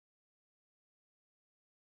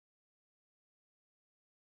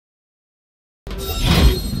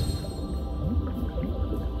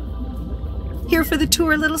Here for the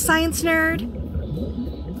tour, little science nerd?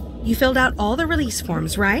 You filled out all the release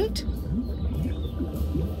forms, right?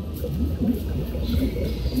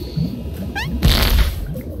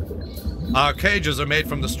 Our cages are made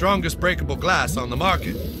from the strongest breakable glass on the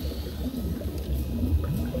market.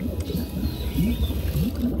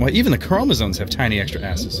 Why, even the chromosomes have tiny extra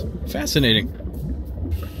asses. Fascinating.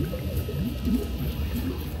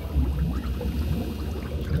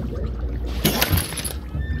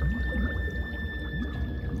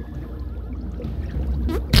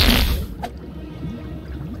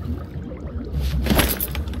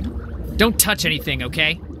 Don't touch anything,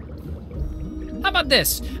 okay? How about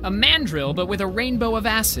this? A mandrill, but with a rainbow of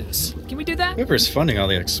asses. Can we do that? Whoever's funding all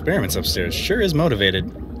the experiments upstairs sure is motivated.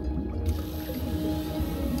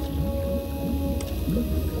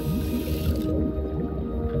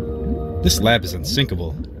 This lab is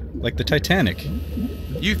unsinkable, like the Titanic.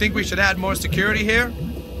 You think we should add more security here?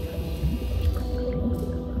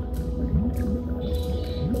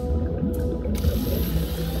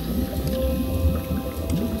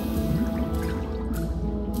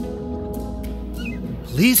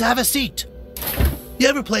 Please have a seat. You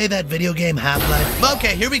ever play that video game Half-Life?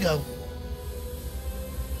 Okay, here we go.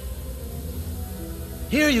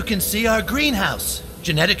 Here you can see our greenhouse.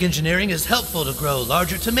 Genetic engineering is helpful to grow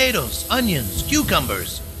larger tomatoes, onions,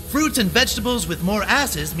 cucumbers. Fruits and vegetables with more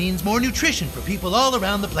asses means more nutrition for people all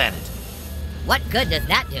around the planet. What good does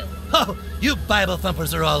that do? Oh, you Bible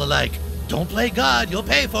thumpers are all alike. Don't play God, you'll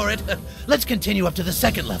pay for it. Let's continue up to the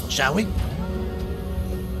second level, shall we?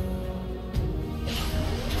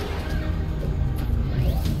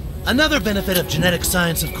 Another benefit of genetic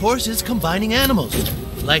science, of course, is combining animals.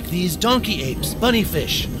 Like these donkey apes, bunny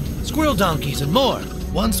fish, squirrel donkeys, and more.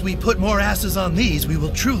 Once we put more asses on these, we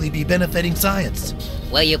will truly be benefiting science.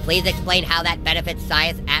 Will you please explain how that benefits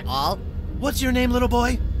science at all? What's your name, little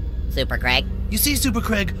boy? Super Craig. You see, Super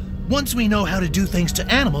Craig, once we know how to do things to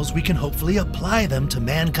animals, we can hopefully apply them to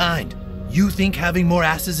mankind. You think having more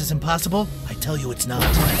asses is impossible? I tell you it's not.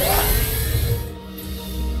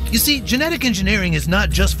 You see, genetic engineering is not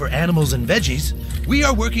just for animals and veggies. We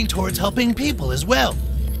are working towards helping people as well.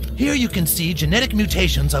 Here you can see genetic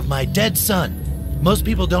mutations of my dead son. Most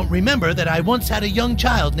people don't remember that I once had a young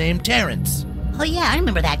child named Terrence. Oh yeah, I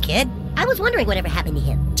remember that kid. I was wondering whatever happened to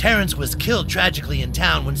him. Terrence was killed tragically in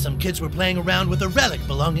town when some kids were playing around with a relic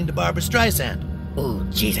belonging to Barbara Streisand. Oh,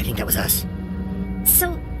 jeez, I think that was us.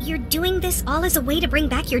 So, you're doing this all as a way to bring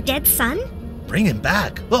back your dead son? Bring him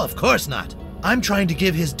back? Well, of course not. I'm trying to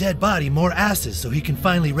give his dead body more asses so he can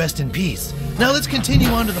finally rest in peace. Now let's continue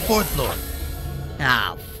on to the 4th floor.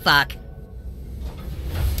 Oh, fuck.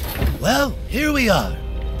 Well, here we are.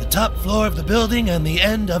 The top floor of the building and the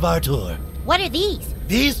end of our tour. What are these?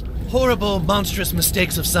 These horrible, monstrous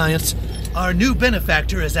mistakes of science. Our new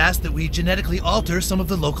benefactor has asked that we genetically alter some of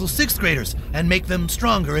the local 6th graders and make them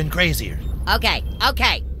stronger and crazier. Okay.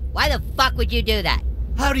 Why the fuck would you do that?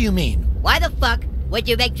 How do you mean? Why the fuck would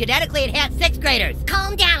you make genetically enhanced 6th graders?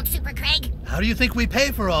 Calm down, Super Craig. How do you think we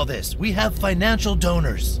pay for all this? We have financial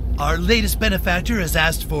donors. Our latest benefactor has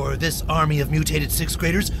asked for this army of mutated 6th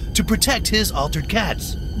graders to protect his altered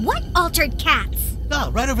cats. What altered cats?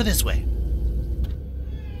 Right over this way.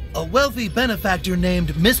 A wealthy benefactor named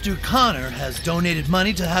Mr. Connor has donated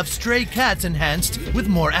money to have stray cats enhanced with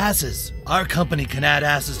more asses. Our company can add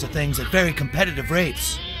asses to things at very competitive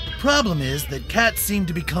rates. Problem is that cats seem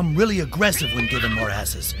to become really aggressive when given more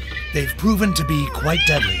asses. They've proven to be quite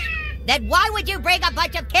deadly. Then why would you bring a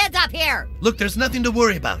bunch of kids up here? Look, there's nothing to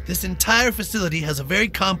worry about. This entire facility has a very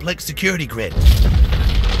complex security grid.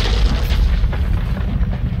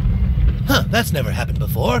 Huh, that's never happened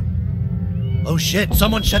before. Oh shit,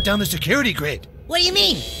 someone shut down the security grid. What do you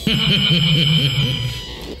mean?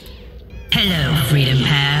 Hello, Freedom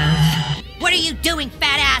Pals. What are you doing,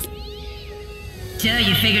 fat ass? So,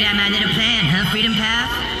 you figured out my little plan, huh, Freedom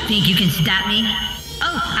Pals? Think you can stop me?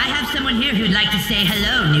 Oh, I have someone here who'd like to say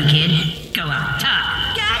hello, new kid. Go on,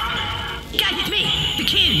 talk. Guys, it's me, the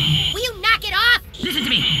King. Will you knock it off? Listen to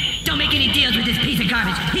me. Don't make any deals with this piece of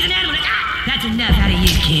garbage. He's an animal. That's enough out of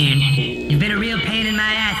you, King. You've been a real pain in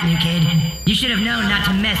my ass, new kid. You should have known not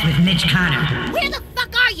to mess with Mitch Connor. Where the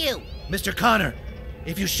fuck are you? Mr. Connor,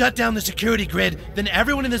 if you shut down the security grid, then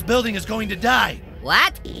everyone in this building is going to die.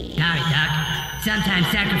 What? Sorry, Doc. Sometimes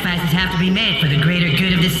sacrifices have to be made for the greater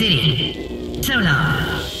good of the city. So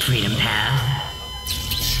long, Freedom Pals.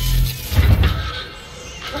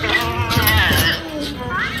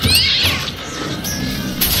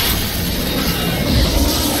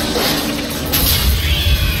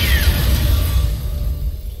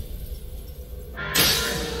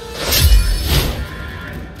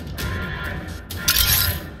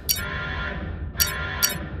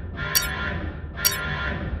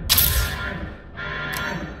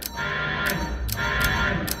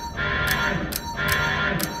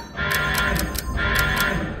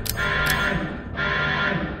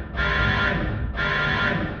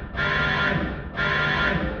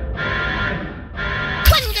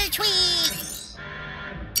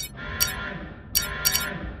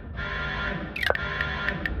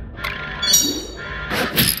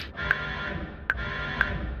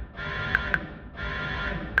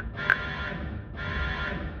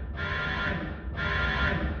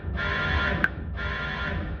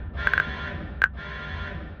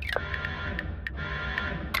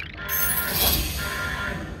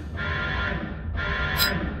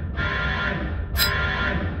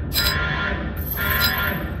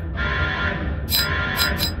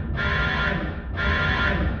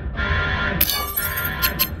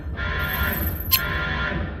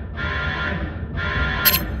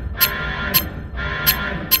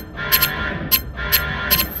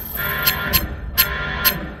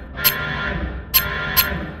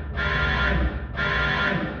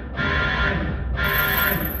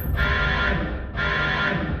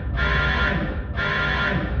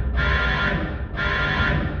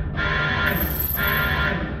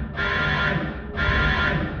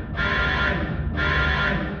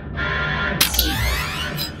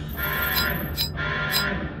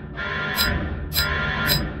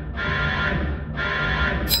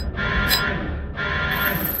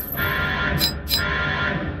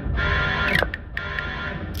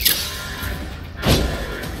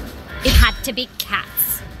 to be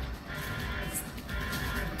cats.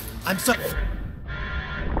 I'm sorry.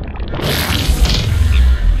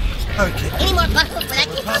 Okay. Any more buckles for that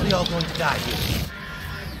We're kid? probably all going to die here.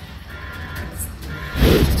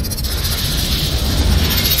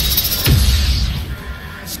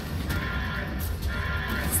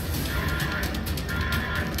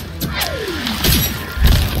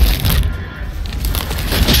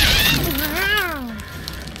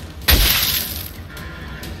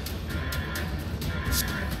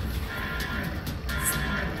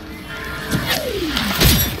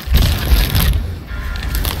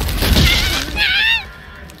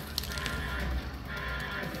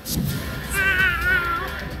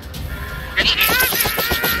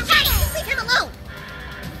 Leave him alone!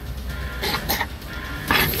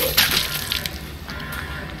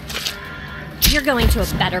 You're going to a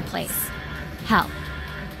better place. Hell.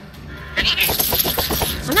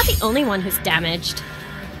 I'm not the only one who's damaged.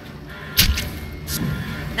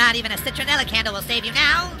 Not even a citronella candle will save you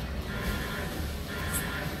now.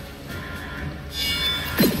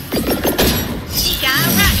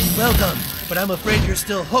 Well done, but I'm afraid you're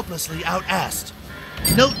still hopelessly out-assed.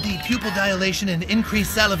 Note the pupil dilation and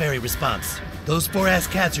increased salivary response. Those 4-ass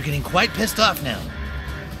cats are getting quite pissed off now.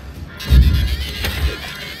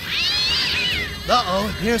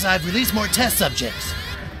 Uh-oh, appears I've released more test subjects.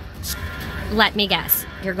 Let me guess.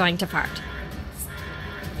 You're going to fart.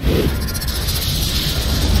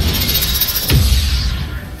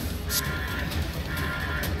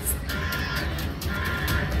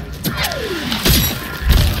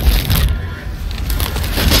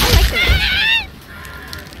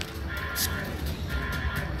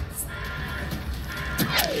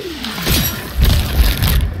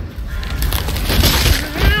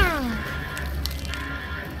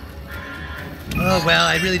 Oh, well,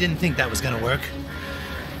 I really didn't think that was gonna work.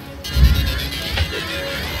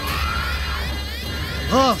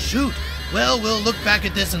 Oh, shoot. Well, we'll look back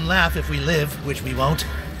at this and laugh if we live, which we won't.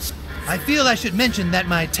 I feel I should mention that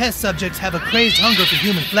my test subjects have a crazed hunger for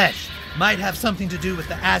human flesh. Might have something to do with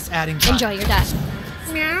the ass-adding... Enjoy your death.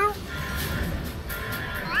 Meow.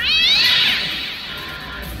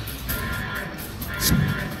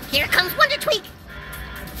 Here comes Wonder Tweak!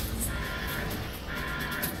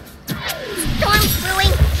 Storm's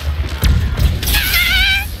brewing!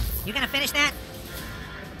 You gonna finish that?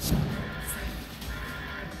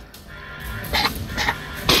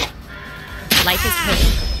 Life is pain.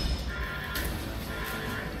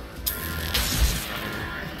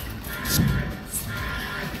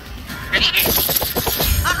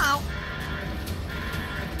 Uh-oh.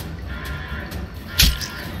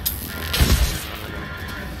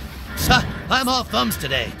 Ha! I'm all thumbs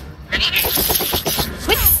today.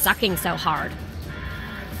 Quit sucking so hard.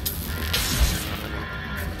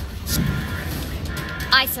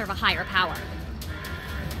 I serve a higher power.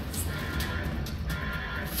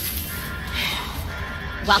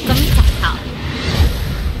 Welcome to hell.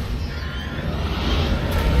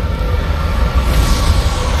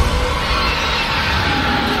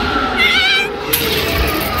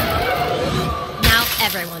 Now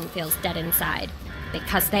everyone feels dead inside,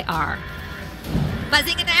 because they are.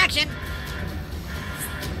 Buzzing into action.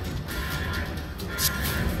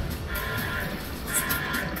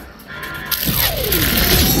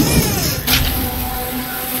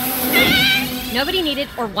 Nobody needed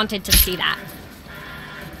or wanted to see that.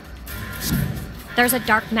 There's a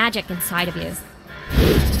dark magic inside of you.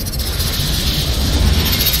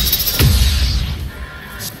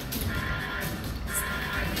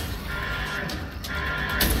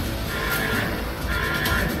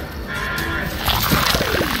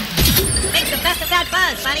 Make the best of that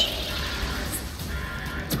buzz, buddy.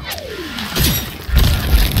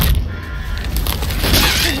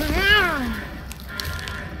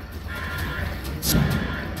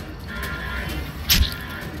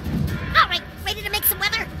 Alright, ready to make some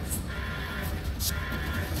weather?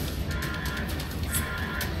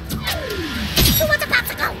 Who wants a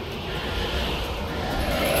popsicle?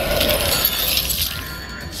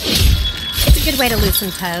 It's a good way to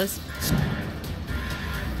loosen toes.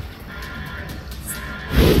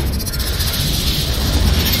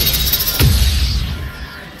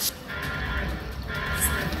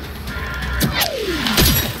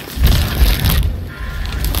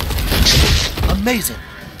 Amazing.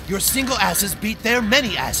 Your single asses beat their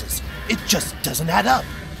many asses. It just doesn't add up.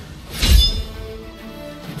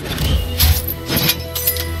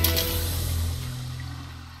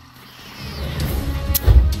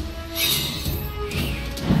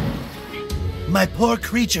 My poor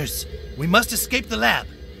creatures. We must escape the lab.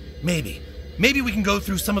 Maybe. Maybe we can go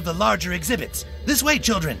through some of the larger exhibits. This way,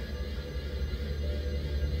 children.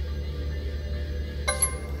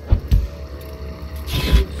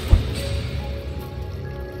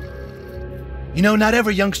 You know, not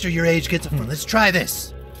every youngster your age gets a phone. Let's try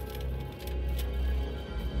this.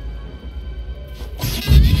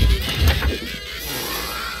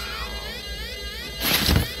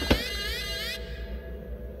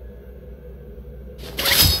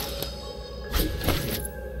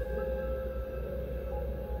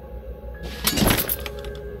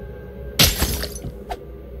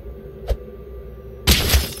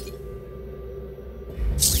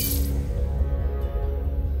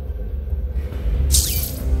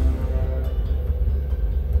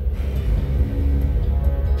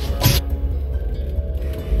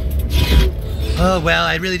 Oh, well,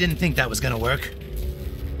 I really didn't think that was gonna work.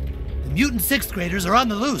 The mutant 6th graders are on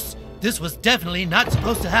the loose. This was definitely not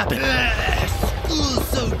supposed to happen. School's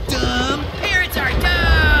so dumb. Parents are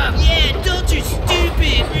dumb! Yeah, adults are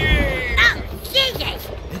stupid. Oh, Jesus!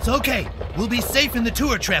 It's okay. We'll be safe in the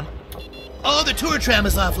tour tram. Oh, the tour tram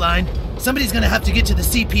is offline. Somebody's gonna have to get to the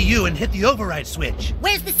CPU and hit the override switch.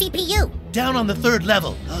 Where's the CPU? Down on the 3rd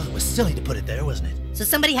level. Oh, it was silly to put it there, wasn't it? So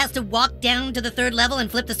somebody has to walk down to the 3rd level and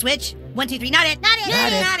flip the switch? 1, 2, 3, not it! Not it!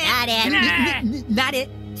 Not it. Not it! Not it!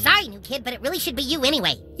 Sorry, new kid, but it really should be you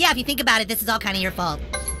anyway. Yeah, if you think about it, this is all kind of your fault.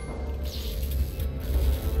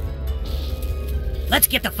 Let's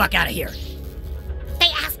get the fuck out of here. They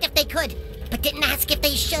asked if they could, but didn't ask if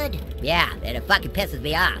they should. Yeah, it fucking pisses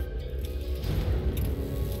me off.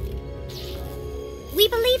 We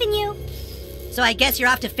believe in you. So I guess you're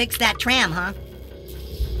off to fix that tram, huh?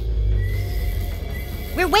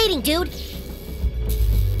 We're waiting, dude.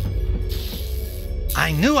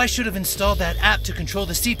 I knew I should have installed that app to control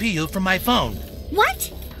the CPU from my phone.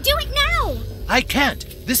 What? Do it now! I can't.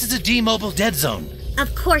 This is a D-Mobile dead zone.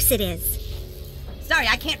 Of course it is. Sorry,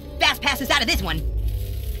 I can't fast pass us out of this one.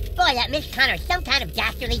 Boy, that Miss Connor's some kind of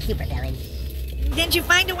dastardly supervillain. Didn't you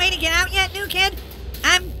find a way to get out yet, new kid?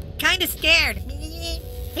 I'm kind of scared.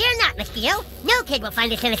 Fear not, Mr. Yo. No kid will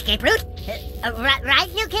find us an escape route. Right,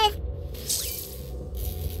 new kid?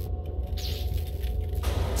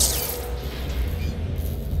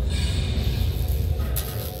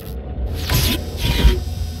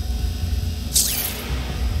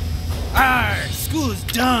 Arr! School is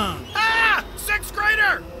dumb. Ah! 6th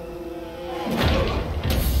grader!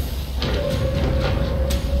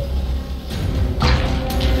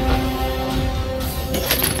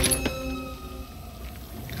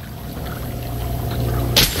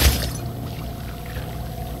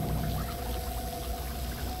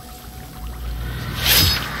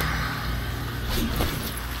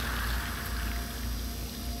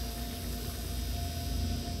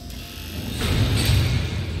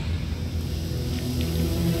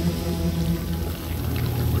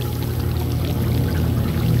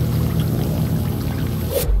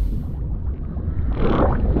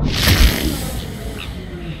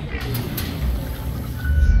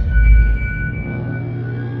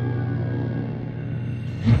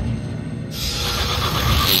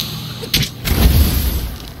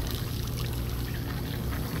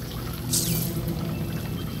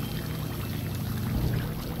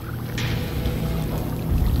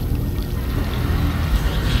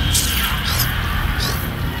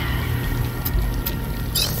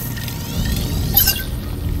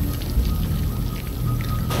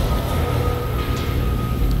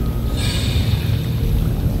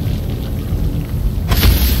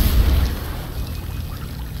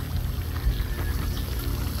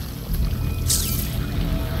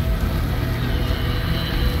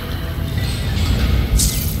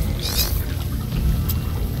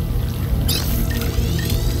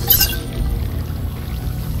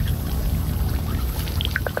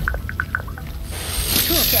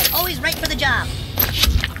 Always right for the job.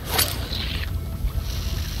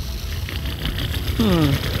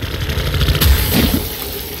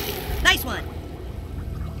 Nice one.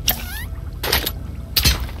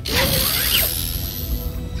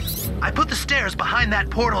 I put the stairs behind that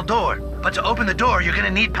portal door, but to open the door, you're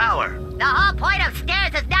gonna need power. The whole point of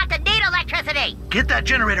stairs is not to need electricity. Get that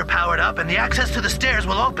generator powered up, and the access to the stairs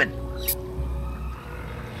will open.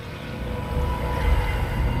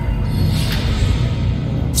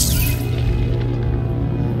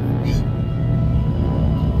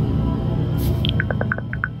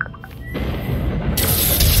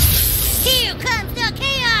 Here comes the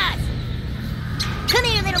chaos! Come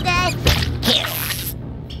here, little guy. Here.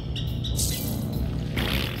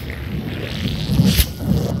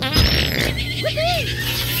 Woohoo!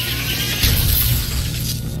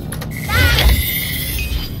 Ah!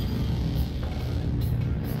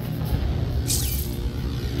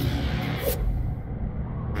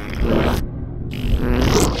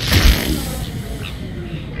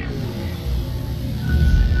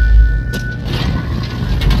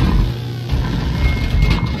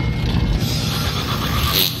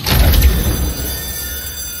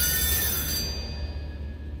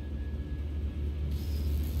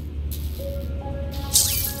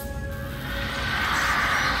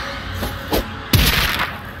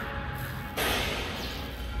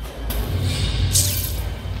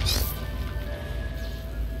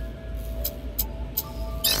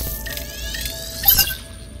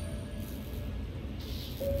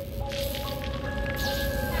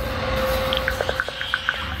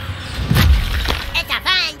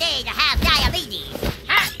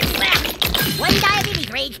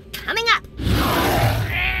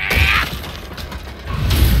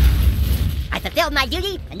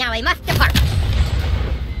 Now I must depart.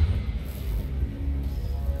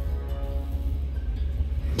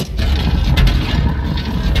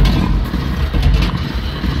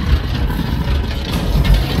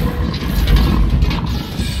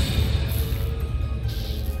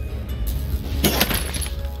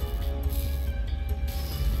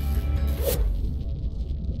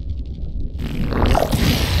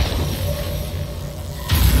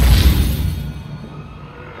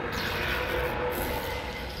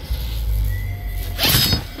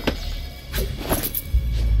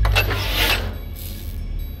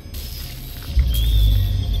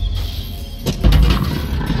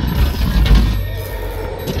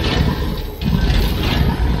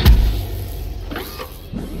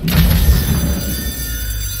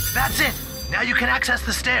 That's it! Now you can access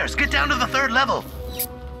the stairs. Get down to the 3rd level.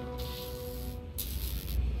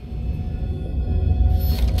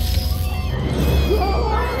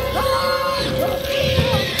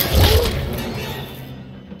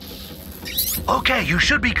 Okay, you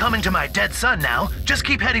should be coming to my dead son now. Just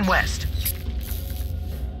keep heading west.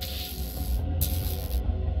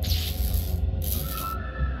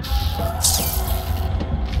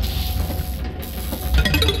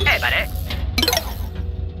 Hey, buddy.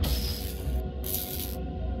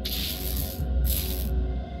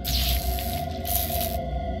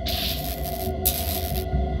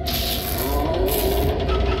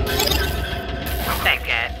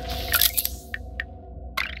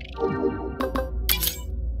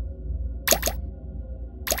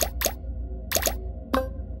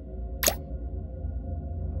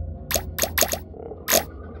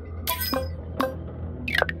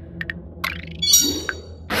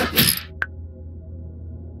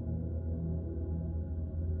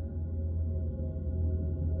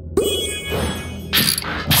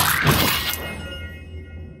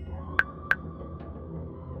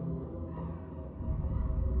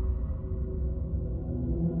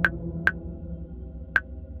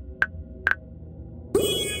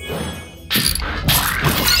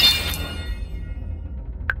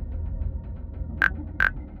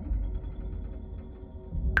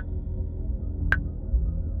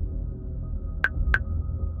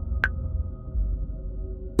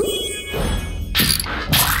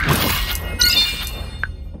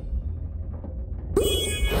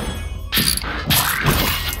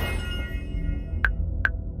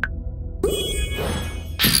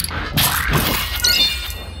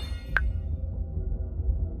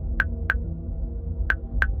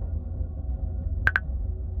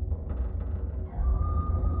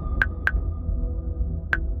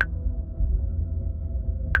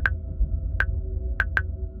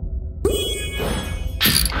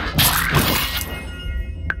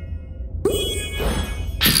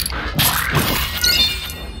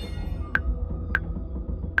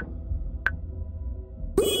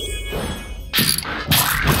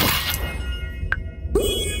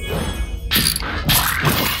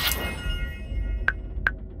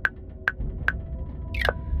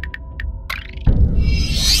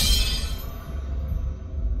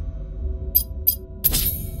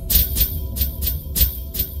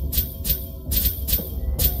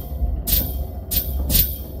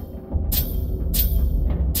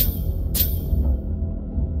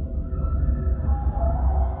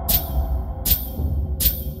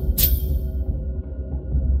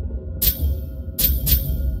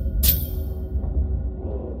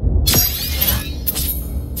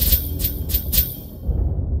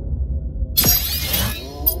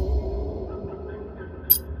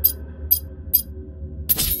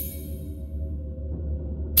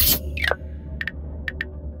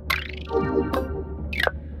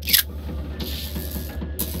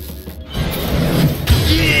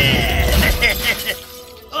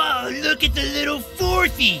 Look at the little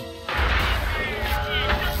fourthy!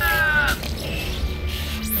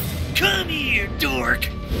 Come here, dork!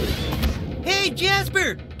 Hey,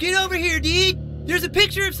 Jasper! Get over here, dude! There's a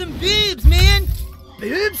picture of some boobs, man!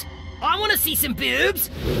 Boobs? I want to see some boobs!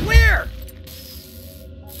 Where?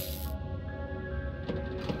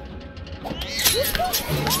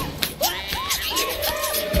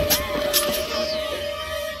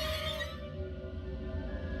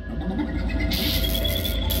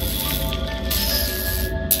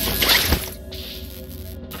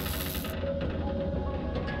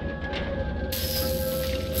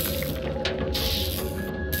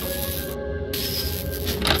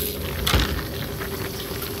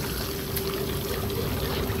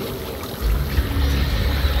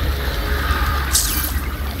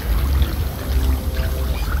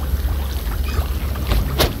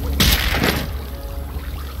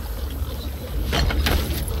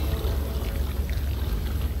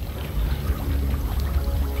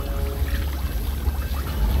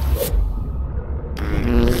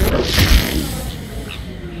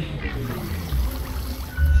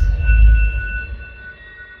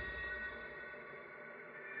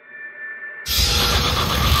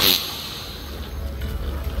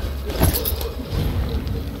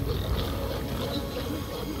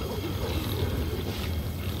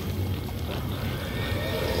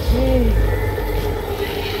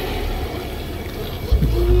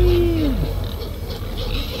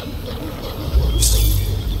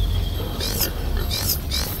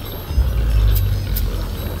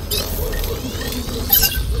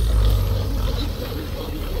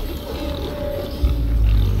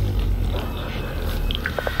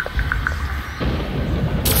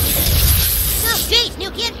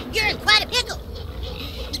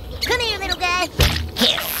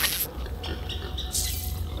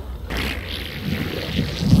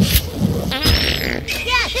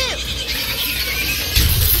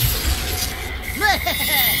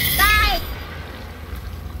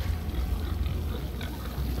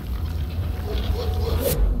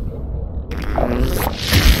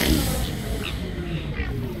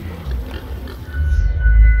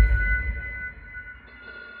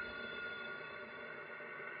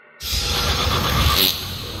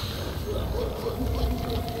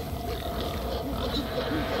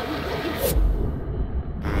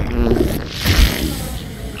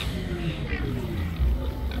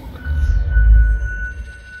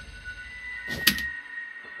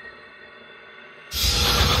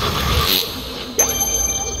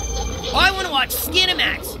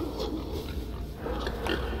 Skinamax!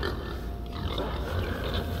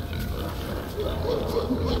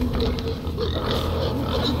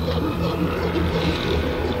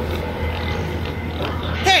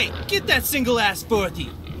 Hey, get that single-ass 40!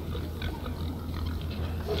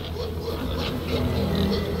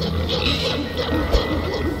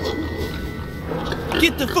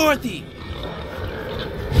 Get the 40!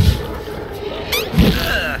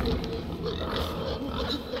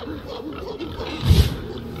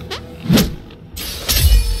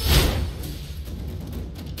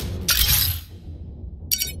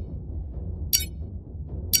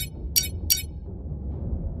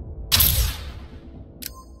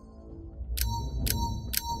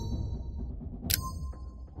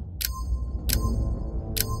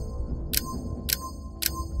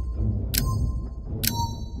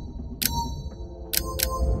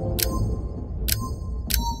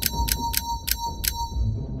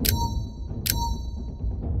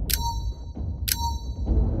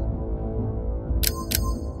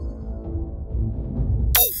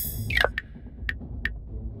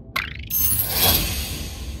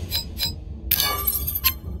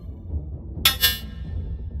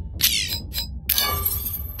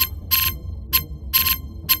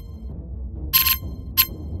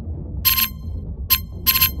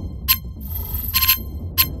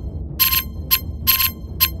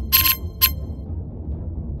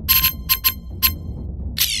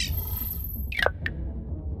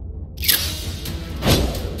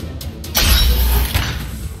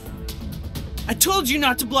 I told you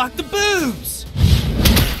not to block the boobs!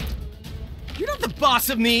 You're not the boss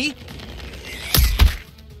of me!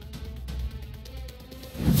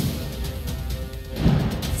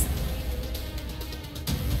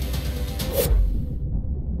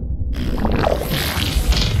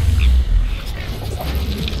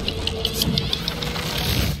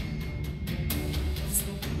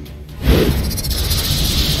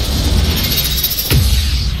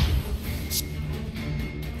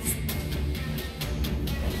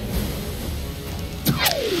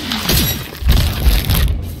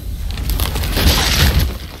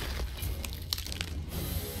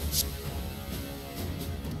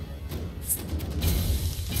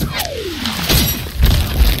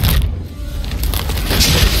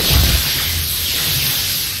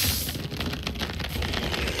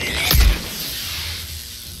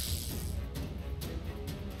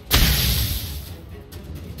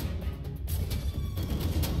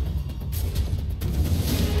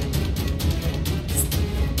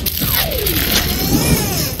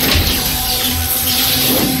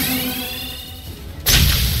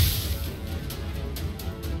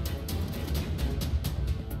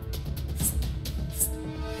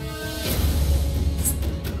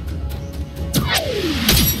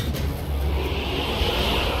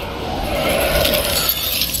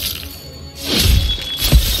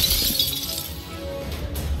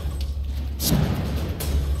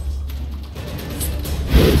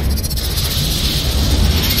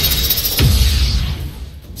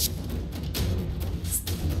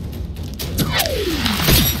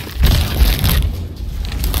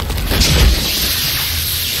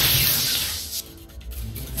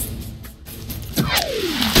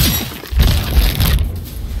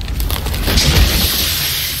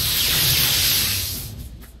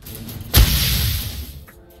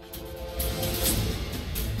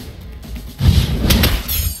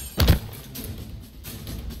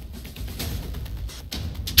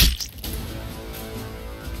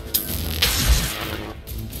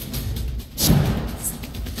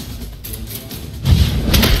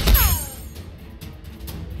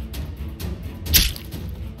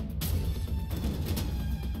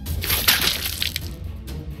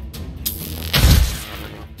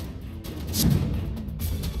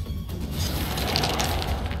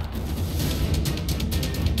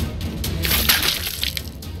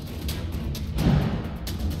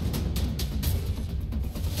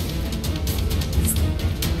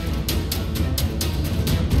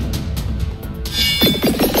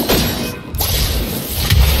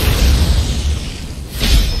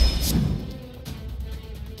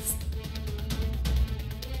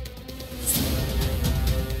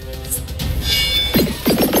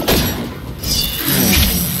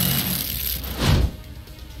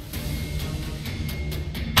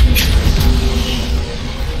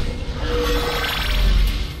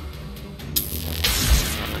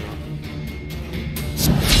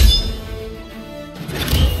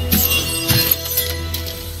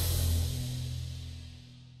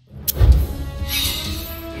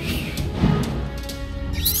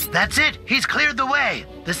 That's it. He's cleared the way.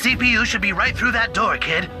 The CPU should be right through that door,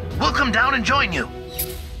 kid. We'll come down and join you.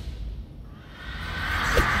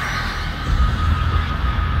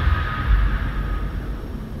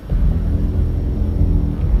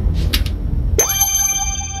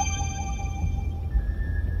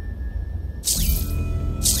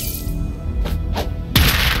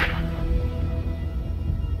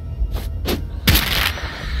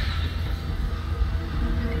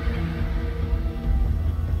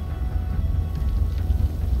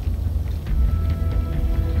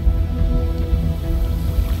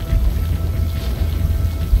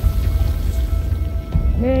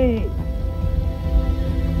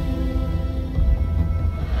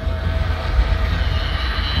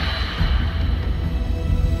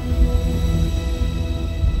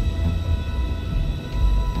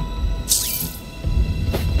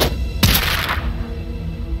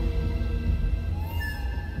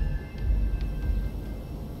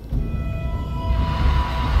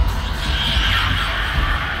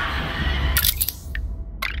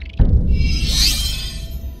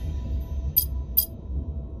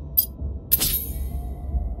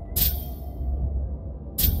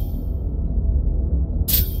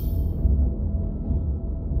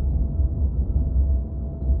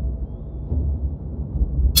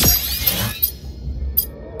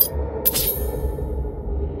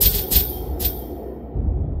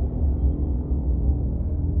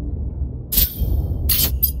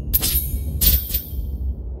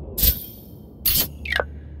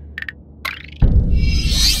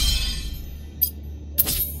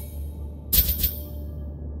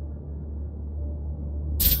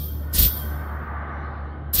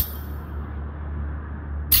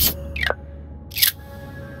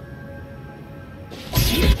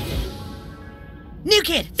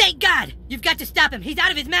 kid! Thank God! You've got to stop him! He's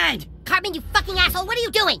out of his mind! Cartman, you fucking asshole, what are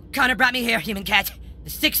you doing? Connor brought me here, human cat. The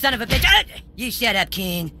sick son of a bitch. You shut up,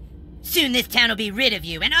 Coon. Soon this town will be rid of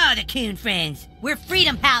you and all the Coon friends. We're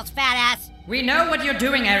freedom pals, fat ass. We know what you're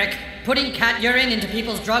doing, Eric. Putting cat urine into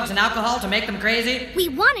people's drugs and alcohol to make them crazy. We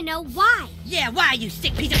want to know why. Yeah, why, you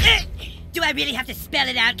sick piece of... Do I really have to spell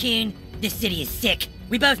it out, Coon? This city is sick.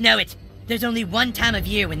 We both know it. There's only one time of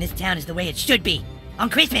year when this town is the way it should be. On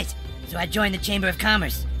Christmas. So I joined the Chamber of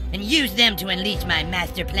Commerce and used them to unleash my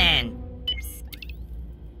master plan.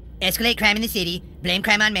 Escalate crime in the city, blame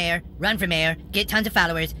crime on mayor, run for mayor, get tons of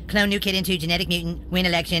followers, clone new kid into genetic mutant, win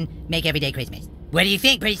election, make everyday Christmas. What do you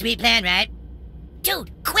think? Pretty sweet plan, right?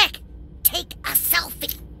 Dude, quick! Take a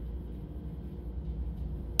selfie.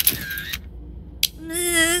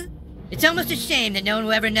 It's almost a shame that no one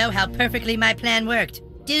will ever know how perfectly my plan worked.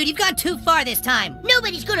 Dude, you've gone too far this time.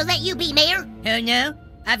 Nobody's gonna let you be mayor. Oh no?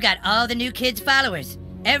 I've got all the new kids' followers.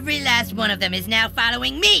 Every last one of them is now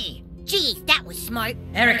following me. Geez, that was smart.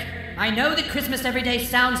 Eric, I know that Christmas every day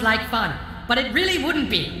sounds like fun, but it really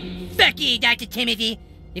wouldn't be. Fuck you, Dr. Timothy.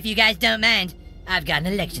 If you guys don't mind, I've got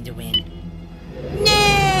an election to win.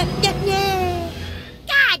 God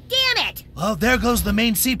damn it! Well, there goes the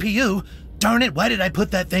main CPU. Darn it, why did I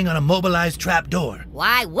put that thing on a mobilized trapdoor?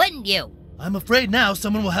 Why wouldn't you? I'm afraid now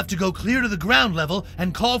someone will have to go clear to the ground level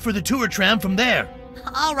and call for the tour tram from there.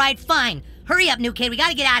 All right, fine. Hurry up, new kid. We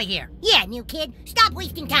gotta get out of here. Yeah, new kid. Stop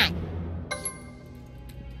wasting time.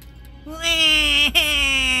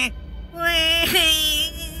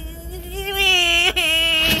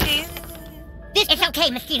 It's okay,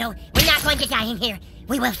 Mosquito. We're not going to die in here.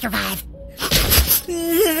 We will survive.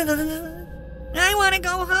 I want to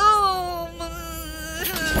go home.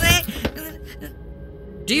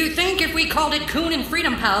 Do you think if we called it Coon and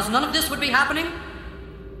Freedom Pals, none of this would be happening?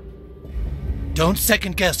 Don't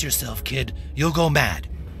second guess yourself, kid. You'll go mad.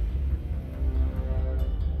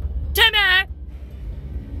 Timmy!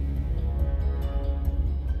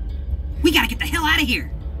 We gotta get the hell out of here.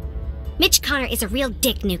 Mitch Connor is a real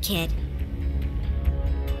dick, new kid.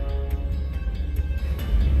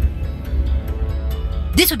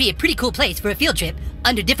 This would be a pretty cool place for a field trip,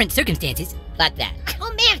 under different circumstances. Fuck that. Oh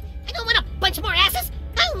man, I don't want a bunch more asses.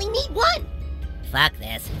 I only need one. Fuck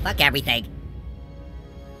this. Fuck everything.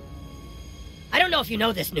 I don't know if you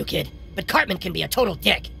know this, new kid, but Cartman can be a total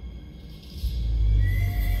dick.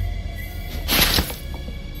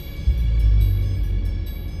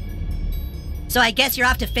 So I guess you're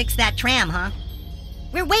off to fix that tram, huh?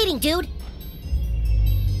 We're waiting, dude.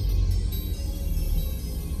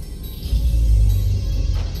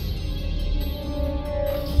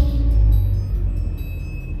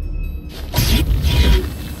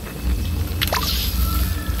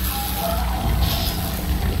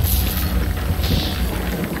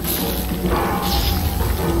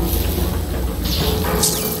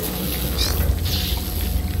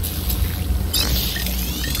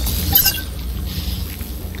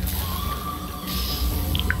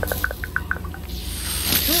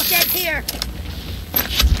 Here.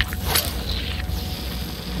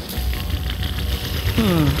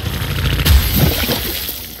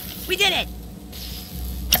 We did it!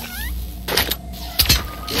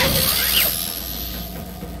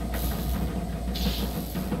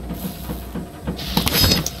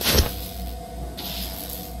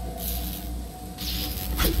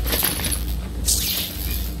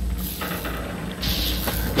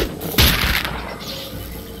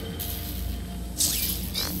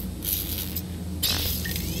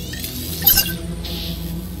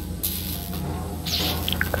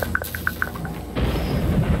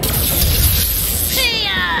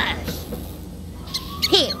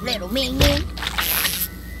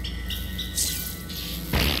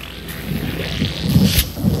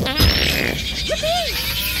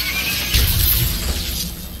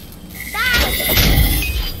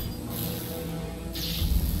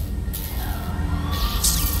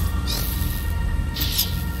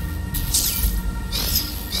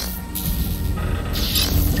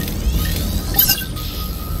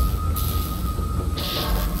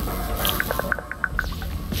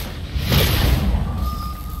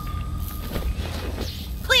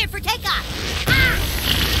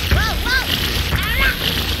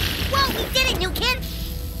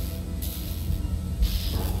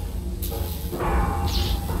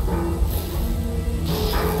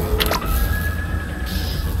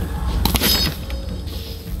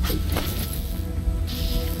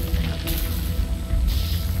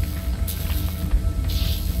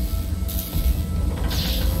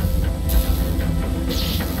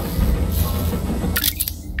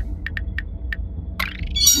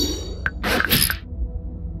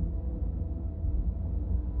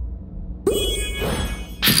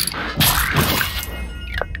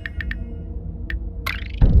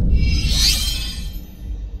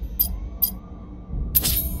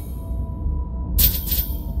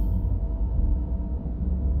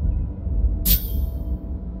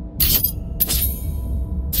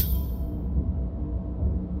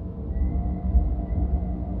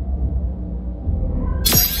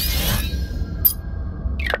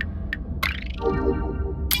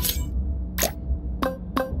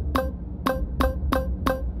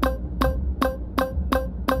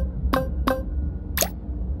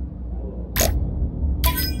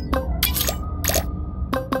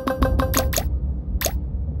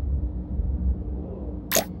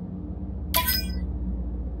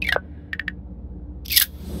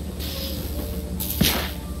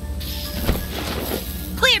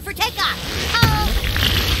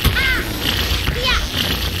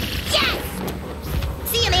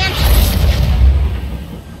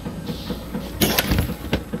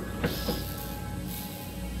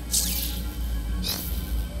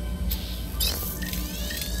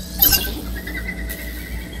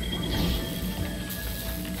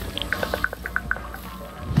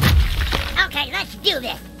 do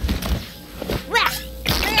this.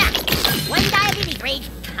 One diabetes rage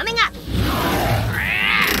coming up.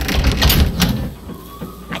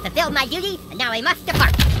 I fulfilled my duty, and now I must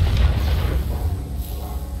depart.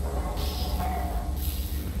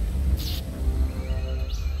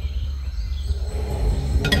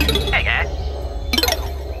 Hey, guys.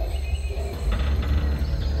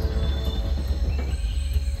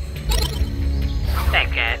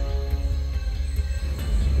 Thanks, Cat.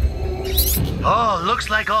 Oh, looks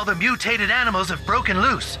like all the mutated animals have broken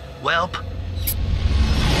loose. Welp.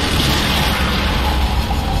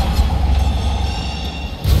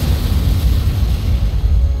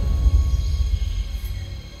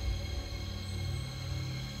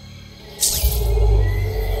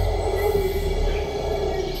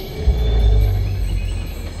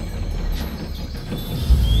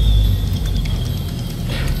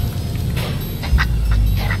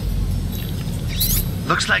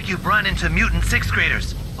 Looks like you've run into mutant 6th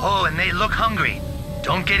graders. Oh, and they look hungry.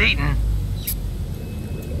 Don't get eaten.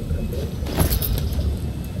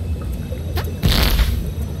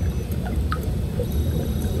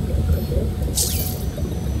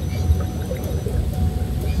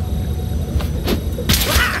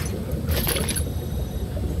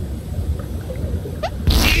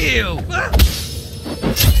 Ew!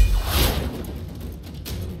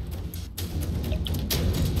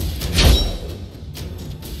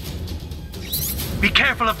 Be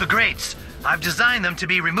careful of the grates. I've designed them to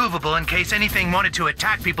be removable in case anything wanted to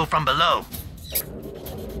attack people from below.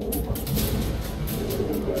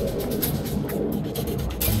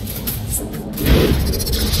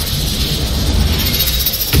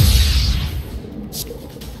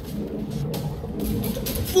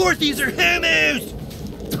 Fourthies are hammers!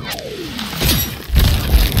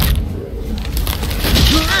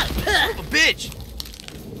 A bitch!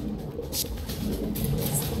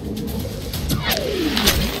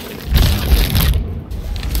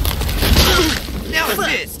 Now I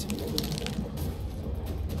missed!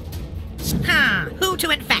 Who to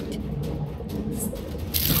infect?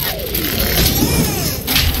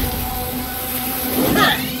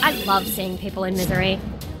 I love seeing people in misery.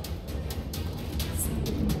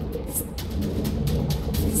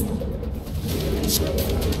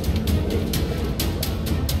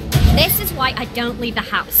 This is why I don't leave the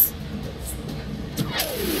house.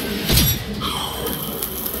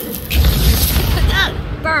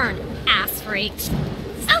 Burn, ass freak.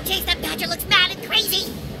 Oh, jeez, that badger looks mad and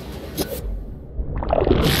crazy.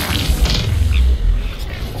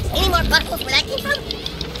 Any more buttholes where that came from?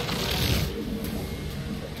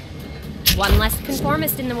 One less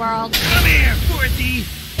conformist in the world. Come here, Fourthie!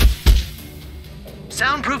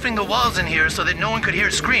 Soundproofing the walls in here so that no one could hear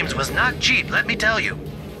screams was not cheap, let me tell you.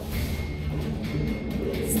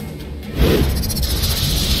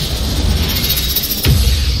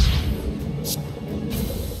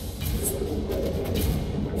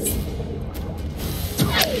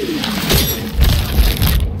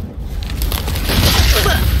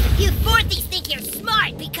 You Fourthies think you're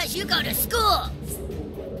smart because you go to school.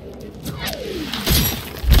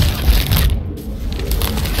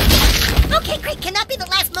 Okay, great. Can that be the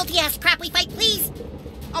last multi-ass crap we fight, please?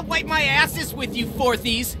 I'll wipe my asses with you,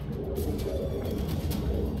 Fourthies.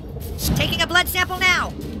 Taking a blood sample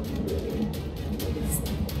now.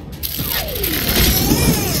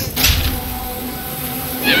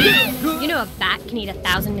 You know a bat can eat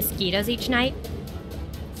 1,000 mosquitoes each night?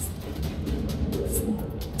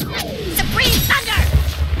 Supreme Thunder!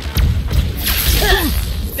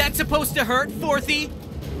 That's supposed to hurt, Fourthie?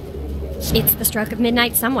 It's the stroke of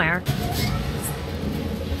midnight somewhere.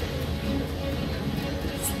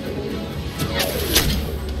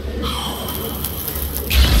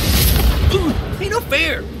 Ain't no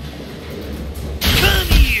fair! Come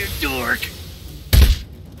here, dork!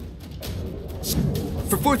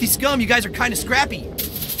 For Fourthie scum, you guys are kind of scrappy.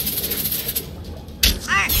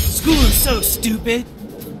 School is so stupid!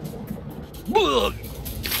 Ugh.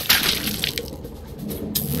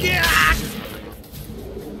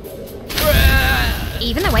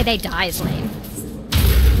 Even the way they die is lame.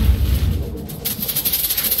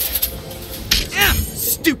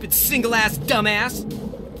 Stupid single-ass dumbass.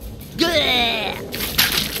 I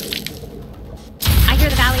hear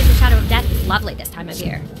the Valley of the Shadow of Death is lovely this time of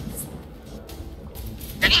year.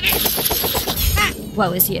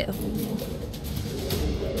 Woe is you.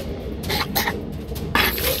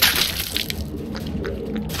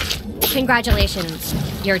 Congratulations,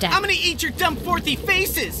 you're dead. I'm gonna eat your dumb Fourthie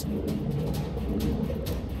faces!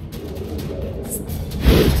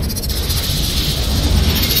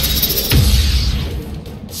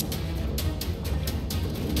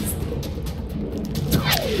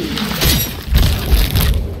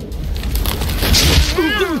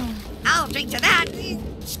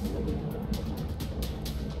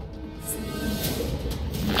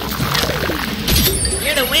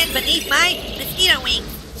 wind beneath my mosquito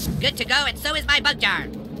wings. Good to go, and so is my bug jar.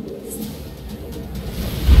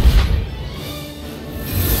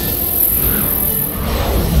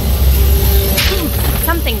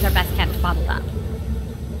 Some things are best kept bottled up.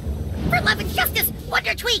 For love and justice,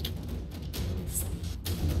 Wonder Tweak!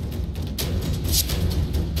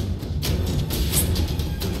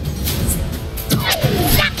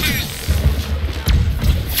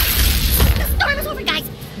 The storm is over, guys!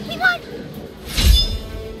 We won!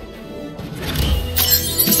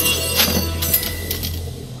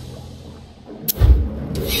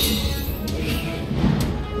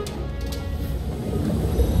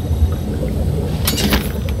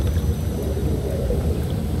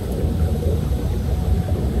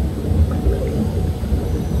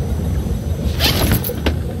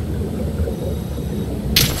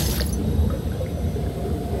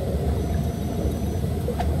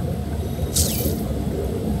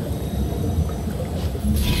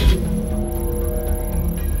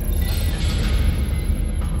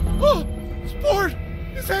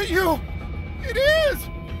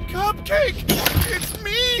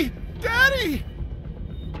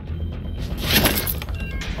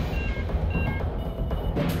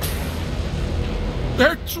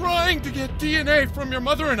 They're trying to get DNA from your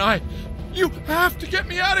mother and I. You have to get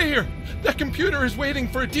me out of here. That computer is waiting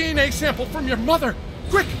for a DNA sample from your mother.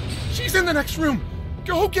 Quick, she's in the next room.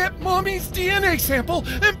 Go get Mommy's DNA sample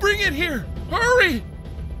and bring it here. Hurry!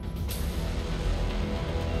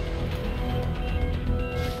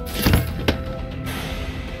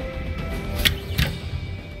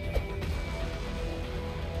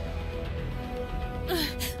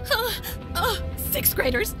 Sixth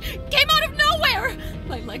graders came out of nowhere!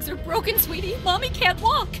 My legs are broken, sweetie. Mommy can't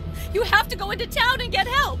walk. You have to go into town and get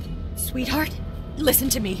help. Sweetheart, listen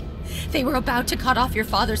to me. They were about to cut off your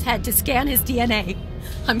father's head to scan his DNA.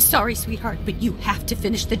 I'm sorry, sweetheart, but you have to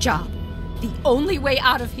finish the job. The only way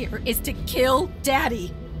out of here is to kill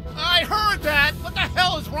Daddy. I heard that! What the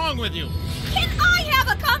hell is wrong with you? Can I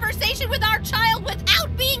have a conversation with our child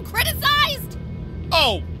without being criticized?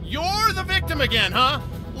 Oh, you're the victim again, huh?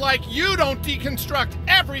 Like you don't deconstruct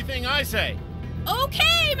everything I say.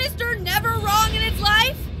 Okay, Mr. Never Wrong in His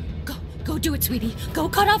Life. Go do it, sweetie. Go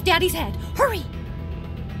cut off Daddy's head. Hurry!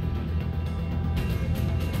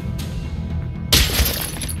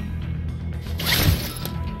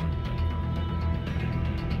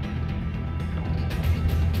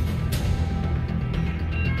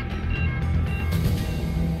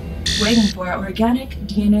 Waiting for organic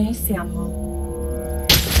DNA sample.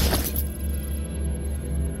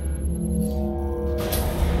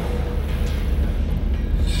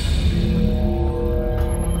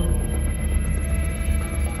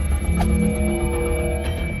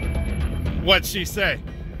 What'd she say?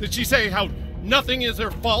 Did she say how nothing is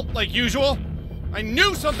her fault like usual? I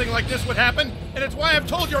knew something like this would happen, and it's why I've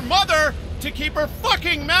told your mother to keep her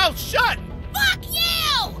fucking mouth shut! Fuck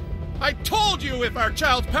you! I told you if our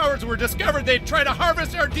child's powers were discovered, they'd try to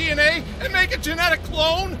harvest our DNA and make a genetic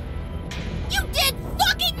clone! You did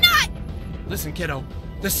fucking not! Listen, kiddo.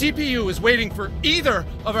 The CPU is waiting for either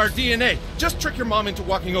of our DNA. Just trick your mom into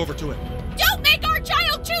walking over to it. Don't make our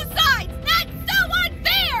child choose sides! That's so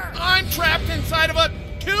unfair! I'm trapped inside of a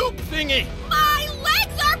tube thingy! My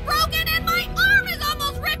legs are broken and my arm is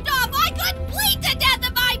almost ripped off! I could bleed to death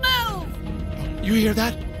if I move! You hear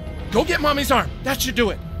that? Go get Mommy's arm. That should do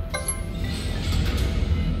it.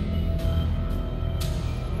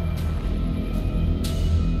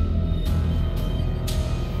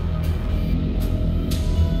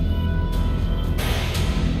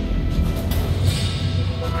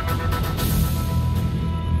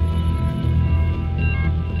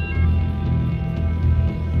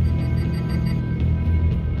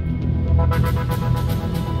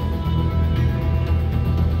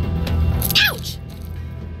 Ouch!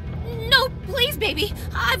 No, please, baby.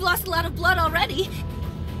 I've lost a lot of blood already.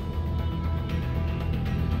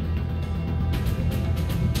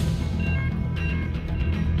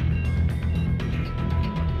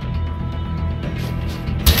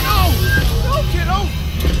 No, kiddo!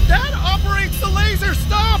 That operates the laser!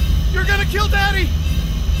 Stop! You're gonna kill Daddy!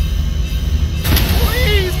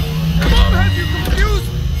 Please! Your mom has you confused!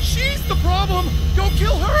 She's the problem! Go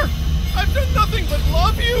kill her! I've done nothing but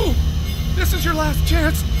love you! This is your last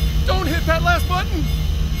chance. Don't hit that last button.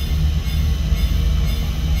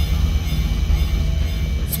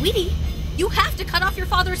 Sweetie, you have to cut off your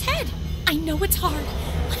father's head. I know it's hard,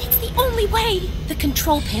 but it's the only way. The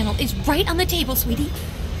control panel is right on the table, sweetie.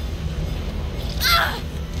 Ah!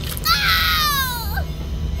 Ah!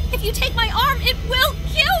 If you take my arm, it will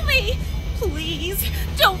kill me. Please,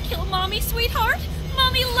 don't kill Mommy, sweetheart.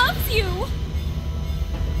 Mommy loves you.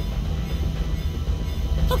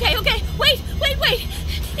 Okay. Wait.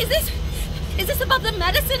 Is this about the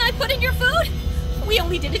medicine I put in your food? We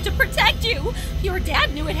only did it to protect you. Your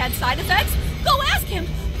dad knew it had side effects. Go ask him.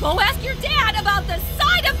 Go ask your dad about the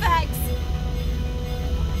side effects.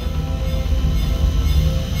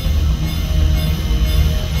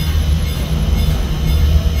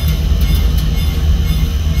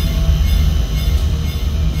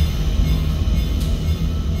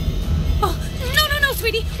 Oh, no,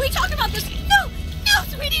 sweetie. We talked about this. No,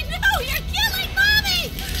 sweetie, no. You're killing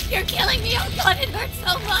Mommy. You're killing me. Oh, God, it hurts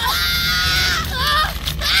so much.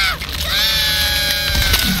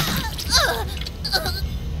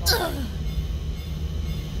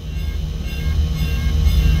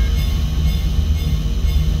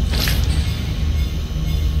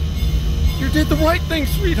 You did the right thing,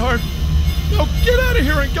 sweetheart. Now get out of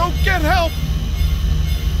here and go get help.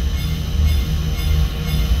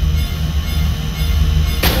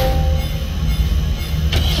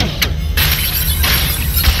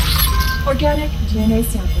 Organic DNA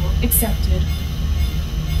sample accepted.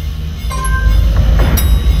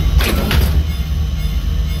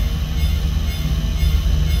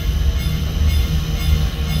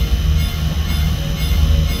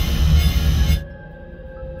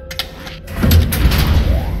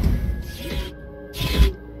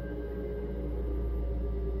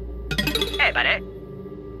 Hey, buddy.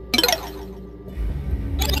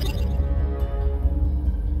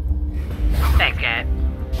 Thanks, Cat.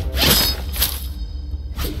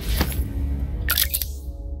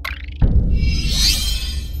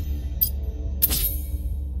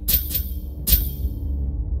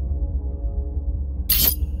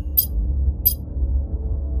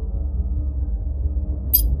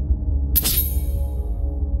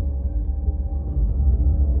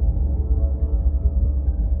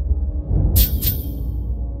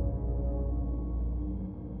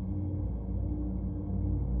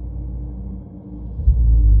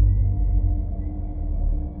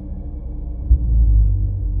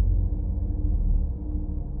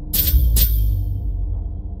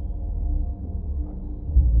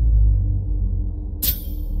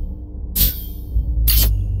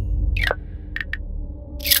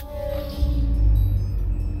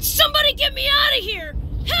 Somebody get me out of here!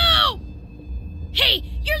 Help! Hey,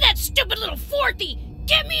 you're that stupid little forthy!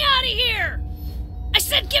 Get me out of here! I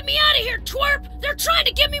said get me out of here, twerp! They're trying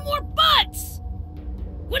to give me more butts!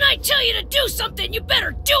 When I tell you to do something, you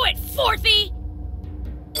better do it, forthy!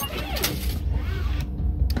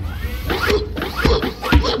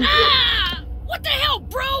 Ah! What the hell,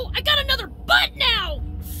 bro? I got another butt now!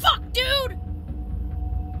 Fuck, dude!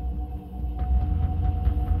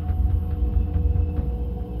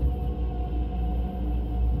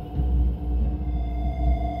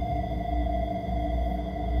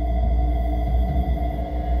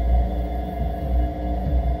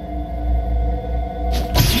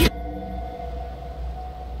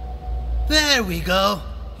 There we go.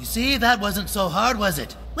 You see, that wasn't so hard, was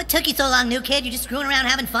it? What took you so long, new kid? You just screwing around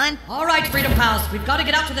having fun? All right, Freedom Pals, we've got to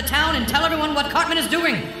get out to the town and tell everyone what Cartman is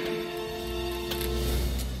doing.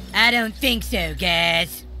 I don't think so,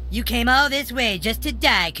 guys. You came all this way just to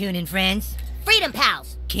die, Coon and friends. Freedom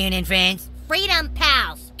pals. Coon and friends. Freedom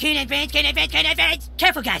pals. Coon and friends, Coon and friends, Coon and friends.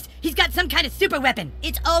 Careful, guys. He's got some kind of super weapon.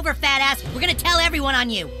 It's over, fat ass. We're gonna tell everyone on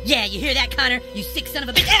you. Yeah, you hear that, Connor? You sick son of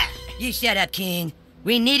a bitch. Ah! You shut up, Coon.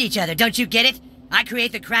 We need each other, don't you get it? I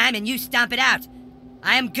create the crime and you stomp it out.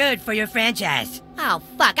 I am good for your franchise. Oh,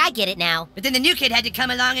 fuck, I get it now. But then the new kid had to come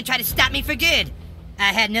along and try to stop me for good.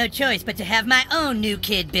 I had no choice but to have my own new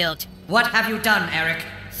kid built. What have you done, Eric?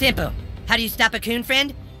 Simple. How do you stop a coon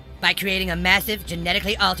friend? By creating a massive,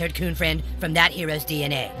 genetically altered coon friend from that hero's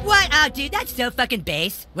DNA. What? Oh, dude, that's so fucking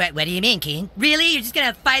base. What do you mean, Coon? Really? You're just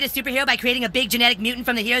gonna fight a superhero by creating a big genetic mutant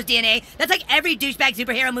from the hero's DNA? That's like every douchebag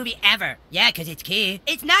superhero movie ever. Yeah, because it's cool.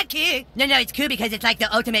 It's not cool. No, it's cool because it's like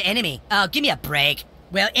the ultimate enemy. Oh, give me a break.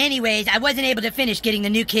 Well, anyways, I wasn't able to finish getting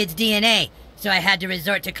the new kid's DNA, so I had to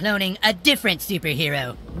resort to cloning a different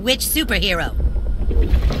superhero. Which superhero?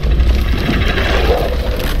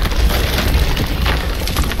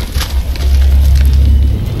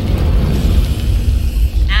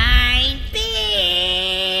 I'm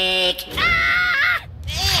big! Ah!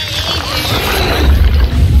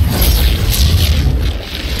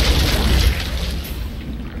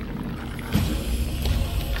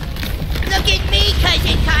 Look at me,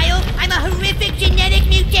 Cousin Kyle! I'm a horrific genetic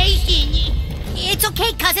mutation! It's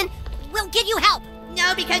okay, cousin. We'll give you help.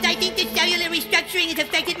 No, because I think the cellular restructuring has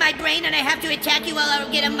affected my brain and I have to attack you while I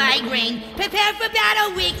get a migraine. Prepare for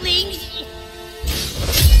battle, weaklings!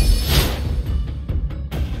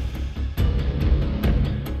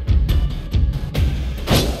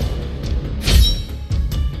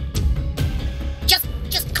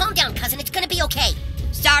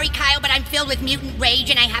 filled with mutant rage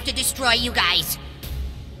and I have to destroy you guys.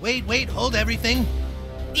 Wait, hold everything.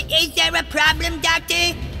 Is there a problem,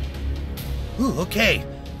 Doctor? Ooh, okay.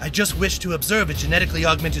 I just wish to observe a genetically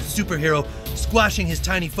augmented superhero squashing his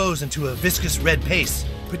tiny foes into a viscous red paste.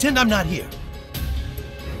 Pretend I'm not here.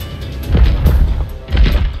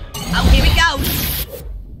 Oh, here it goes.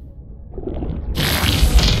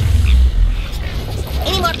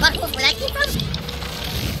 Any more buttholes where that came from?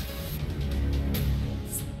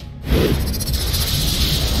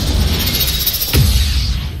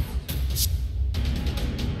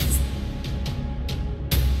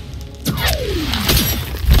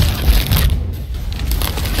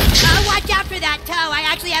 Oh, watch out for that toe. I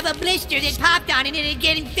actually have a blister that popped on it and it'd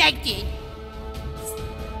get infected.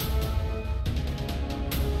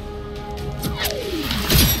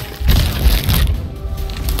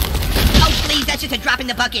 Please, that's just a drop in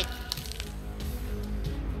the bucket.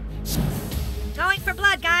 Going for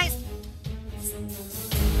blood, guys.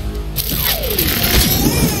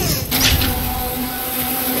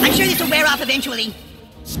 I'm sure this will wear off eventually.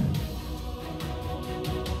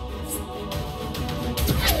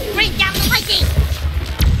 Bring down the lightning!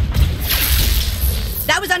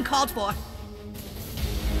 That was uncalled for.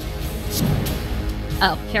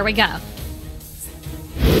 Oh, here we go.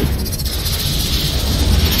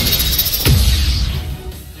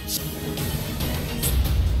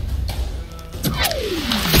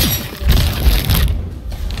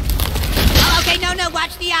 No,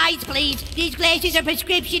 watch the eyes, please. These glasses are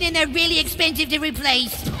prescription and they're really expensive to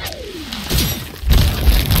replace.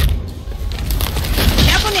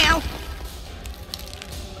 Careful now.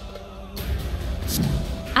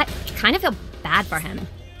 I kind of feel bad for him.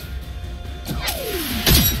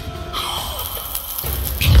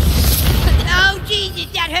 Oh,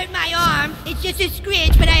 Jesus, that hurt my arm. It's just a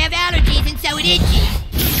scratch, but I have allergies and so it itches.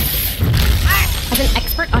 As an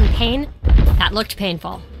expert on pain, that looked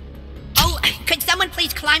painful. Oh, could someone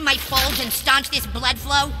please climb my folds and staunch this blood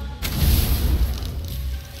flow?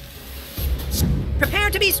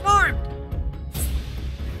 Prepare to be swarmed.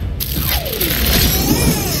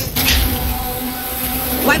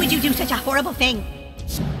 Why would you do such a horrible thing?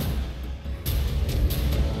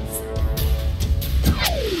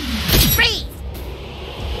 Freeze!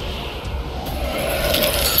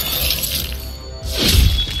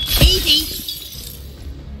 Easy.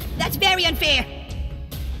 That's very unfair.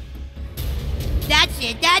 That's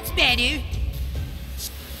it, that's better.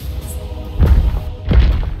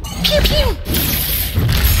 Pew pew!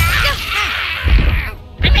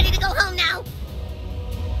 I'm ready to go home now.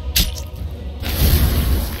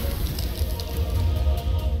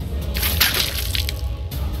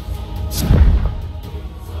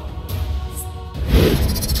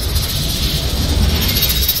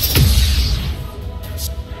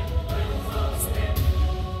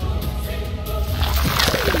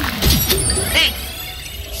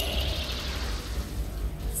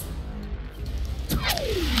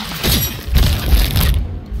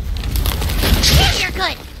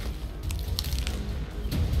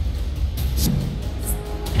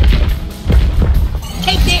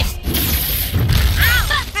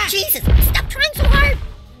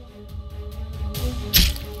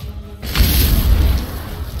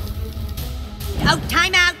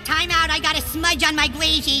 On my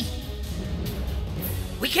glazies.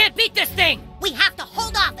 We can't beat this thing! We have to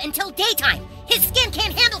hold off until daytime. His skin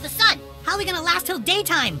can't handle the sun. How are we gonna last till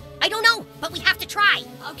daytime? I don't know, but we have to try.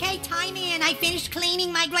 Okay, time in. I finished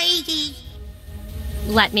cleaning my glazies.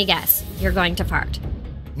 Let me guess. You're going to fart.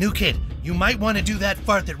 New kid, you might want to do that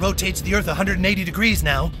fart that rotates the Earth 180 degrees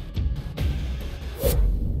now.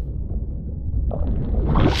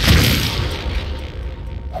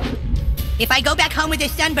 If I go back home with a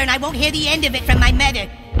sunburn, I won't hear the end of it from my mother.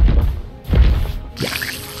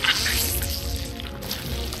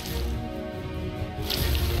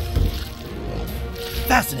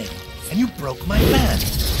 Fascinating. And you broke my fan.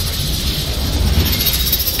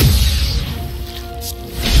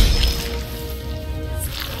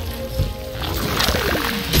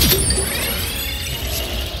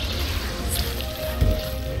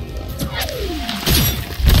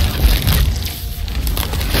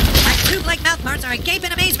 Mouthparts are agape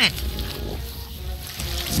in amazement.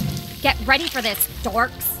 Get ready for this,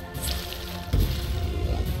 dorks.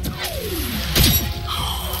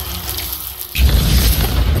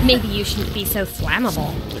 Maybe you shouldn't be so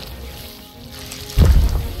flammable.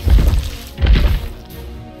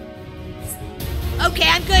 Okay,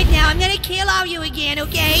 I'm good now. I'm gonna kill all you again,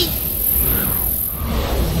 okay?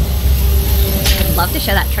 I'd love to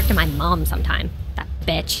show that trick to my mom sometime. That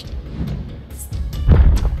bitch.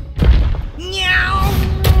 Meow!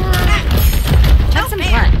 Have some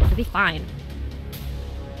blood. It'd be fine.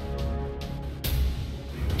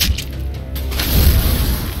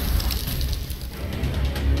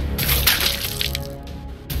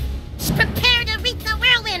 Prepare to reap the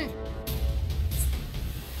whirlwind!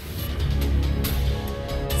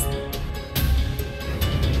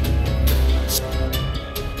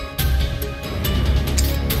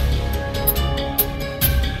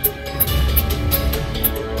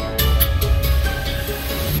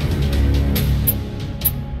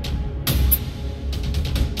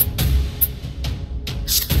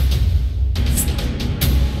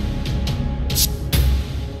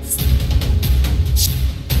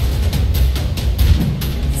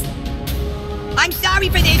 I'm sorry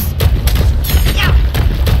for this!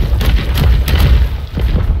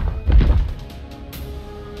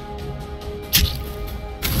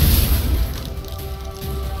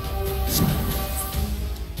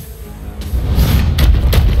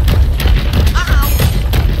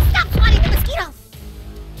 Stop swatting the mosquito!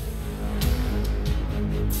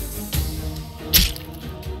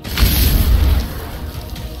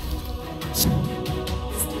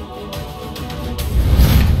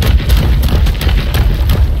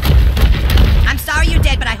 I'm sorry you're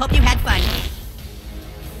dead, but I hope you had fun.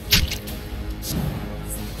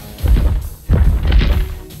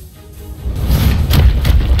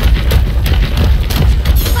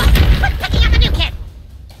 Quit picking on the new kid!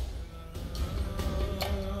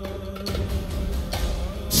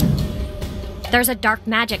 There's a dark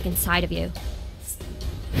magic inside of you.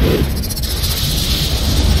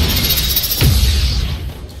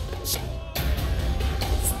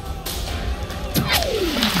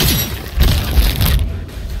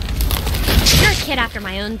 You're a kid after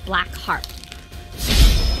my own black heart.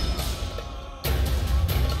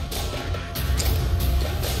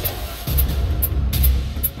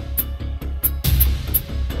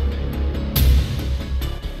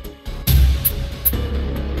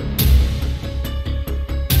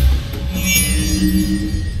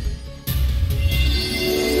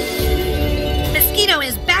 Mosquito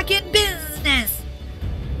is back in business!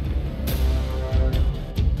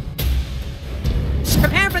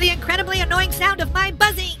 Prepare for the incredibly annoying sound of my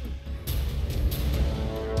buzzing!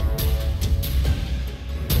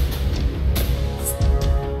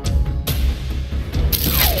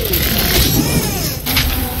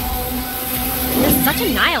 You're such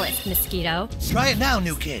a nihilist, Mosquito. Try it now,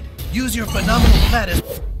 new kid. Use your phenomenal status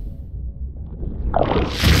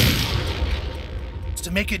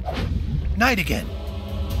to make it night again.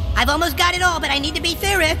 I've almost got it all, but I need to be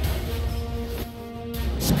thorough.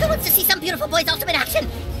 Who wants to see some beautiful boy's ultimate action?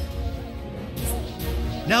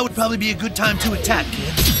 Now would probably be a good time to attack,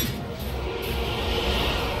 kids.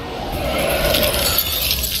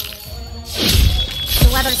 The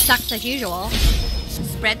weather sucks as usual.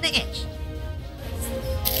 Spread the itch.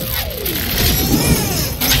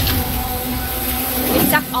 We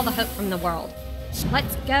sucked all the hope from the world.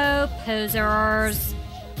 Let's go, posers.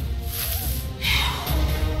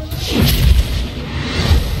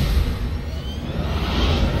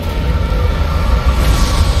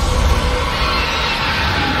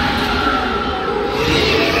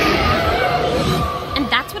 And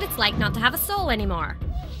that's what it's like not to have a soul anymore.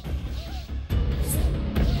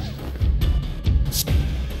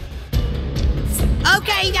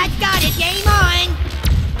 Okay, that's got it. Game on!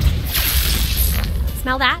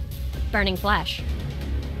 Smell that? Burning flesh.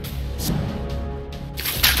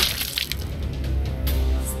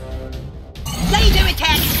 Laser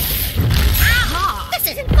attack! Aha! This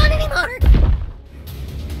isn't fun anymore!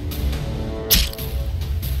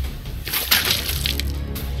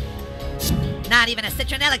 Not even a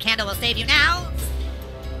citronella candle will save you now.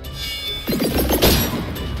 9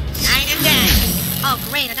 and 10. Oh,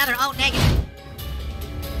 great, another O negative.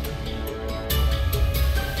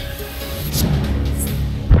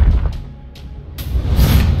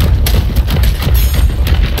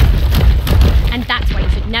 And that's why you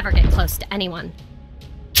should never get close to anyone.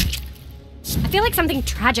 I feel like something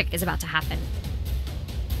tragic is about to happen.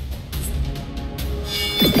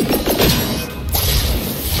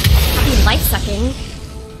 Happy life-sucking.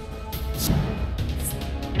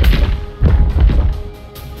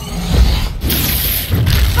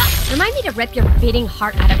 Remind me to rip your beating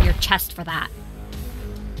heart out of your chest for that.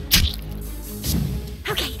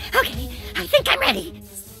 Okay, I think I'm ready.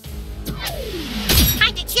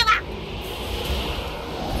 Time to chill out.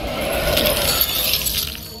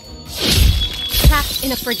 Trapped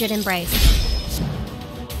in a frigid embrace.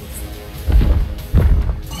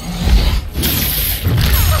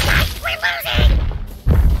 We're losing!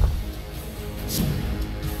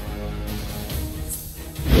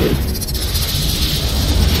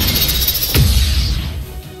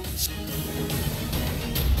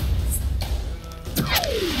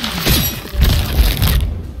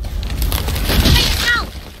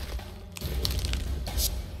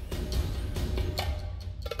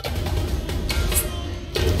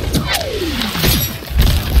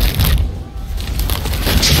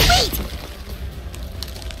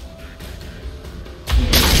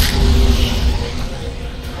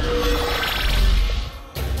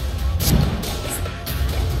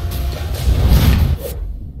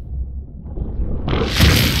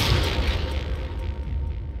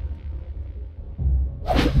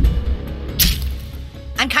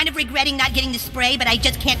 regretting not getting the spray, but I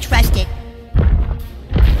just can't trust it.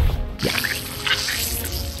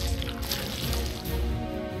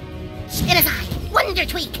 It is I, Wonder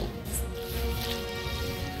Tweak.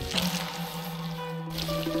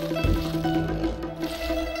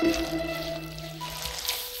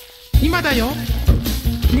 Ima da yo.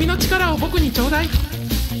 Kimi no chikara o boku ni choudai.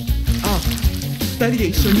 Ah, 二人で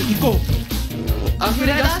一緒に行こう。溢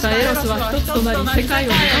れ出したエロスは一つとなり世界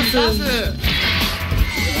を目指す。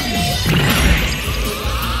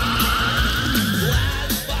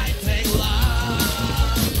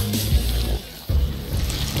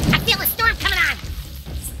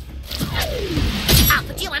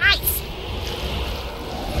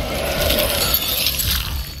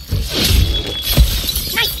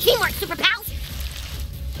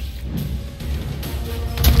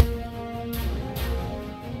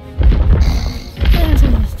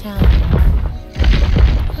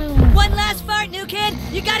One last fart, new kid!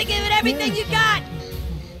 You gotta give it everything you got!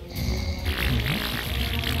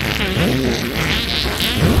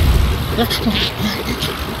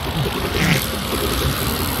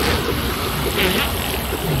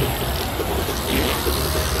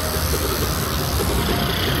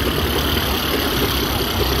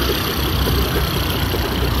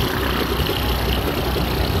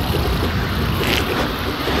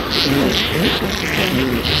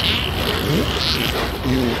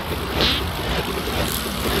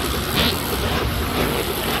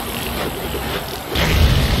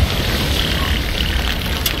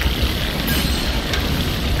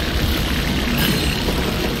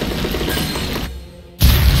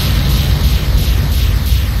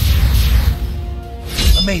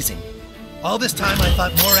 Amazing. All this time I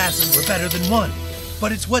thought more asses were better than one.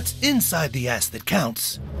 But it's what's inside the ass that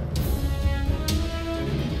counts.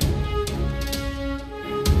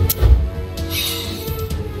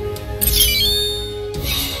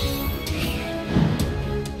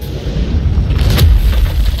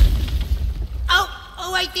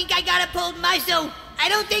 Oh, I think I got a pulled muscle. I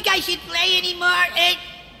don't think I should play anymore.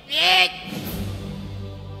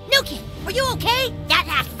 Nuki, are you okay? That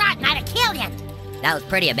last fart might have killed him. That was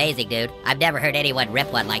pretty amazing, dude. I've never heard anyone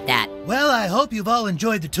rip one like that. Well, I hope you've all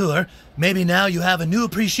enjoyed the tour. Maybe now you have a new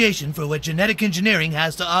appreciation for what genetic engineering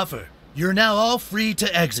has to offer. You're now all free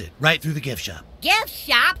to exit, right through the gift shop. Gift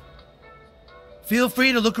shop? Feel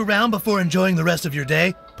free to look around before enjoying the rest of your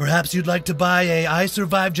day. Perhaps you'd like to buy a I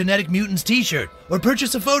Survived Genetic Mutants t-shirt, or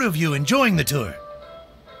purchase a photo of you enjoying the tour.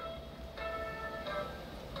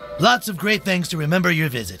 Lots of great things to remember your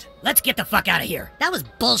visit. Let's get the fuck out of here. That was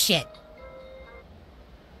bullshit.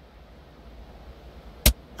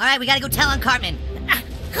 All right, we gotta go tell on Cartman.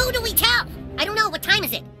 Who do we tell? I don't know. What time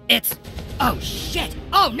is it? It's... Oh, shit.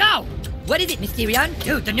 Oh, no! What is it, Mysterion?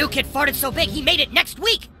 Dude, the new kid farted so big he made it next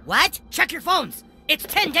week. What? Check your phones. It's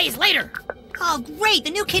 10 days later. Oh, great. The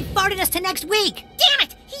new kid farted us to next week. Damn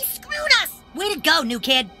it! He screwed us! Way to go, new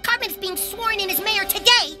kid. Cartman's being sworn in as mayor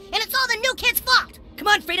today, and it's all the new kid's fault. Come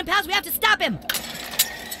on, Freedom Pals, we have to stop him.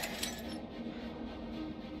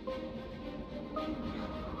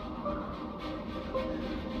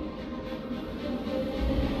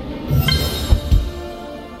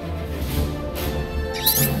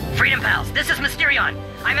 Freedom Pals, this is Mysterion.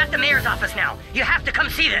 I'm at the mayor's office now. You have to come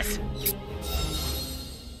see this.